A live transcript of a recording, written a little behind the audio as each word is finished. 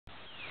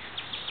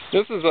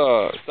This is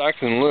a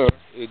Saxon Lyre.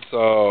 It's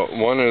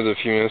one of the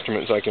few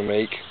instruments I can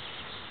make.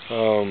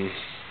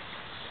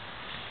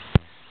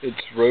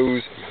 It's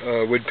rose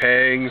wood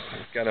pegs.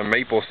 It's got a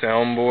maple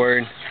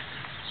soundboard.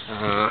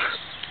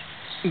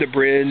 The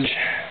bridge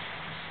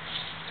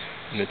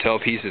and the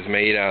tailpiece is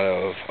made out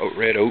of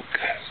red oak.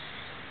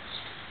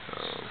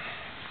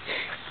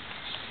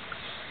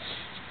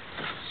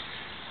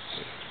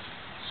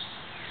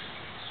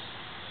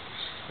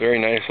 Very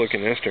nice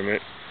looking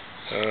instrument.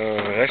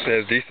 It actually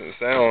has decent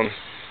sound.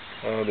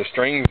 The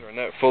strings are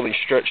not fully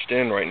stretched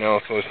in right now,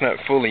 so it's not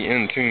fully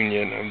in tune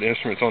yet. The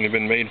instrument's only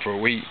been made for a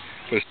week,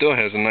 but it still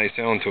has a nice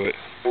sound to it.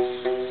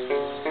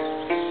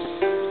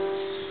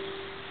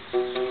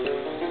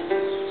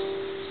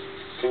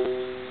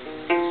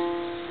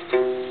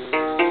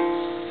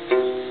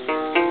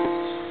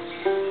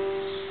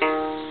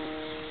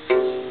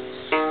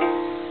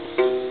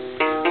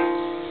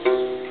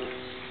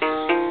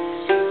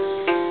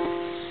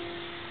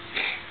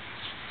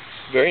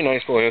 Very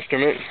nice little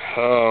instrument.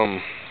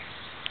 I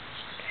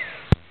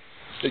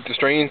think the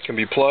strings can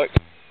be plucked,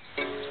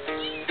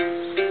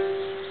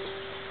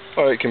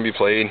 or it can be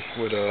played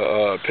with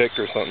a pick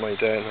or something like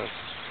that.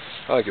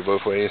 I like it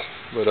both ways.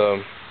 But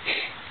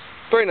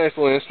very nice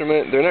little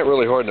instrument. They're not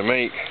really hard to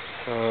make.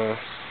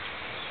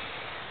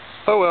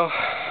 Oh well.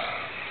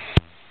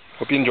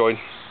 Hope you enjoyed.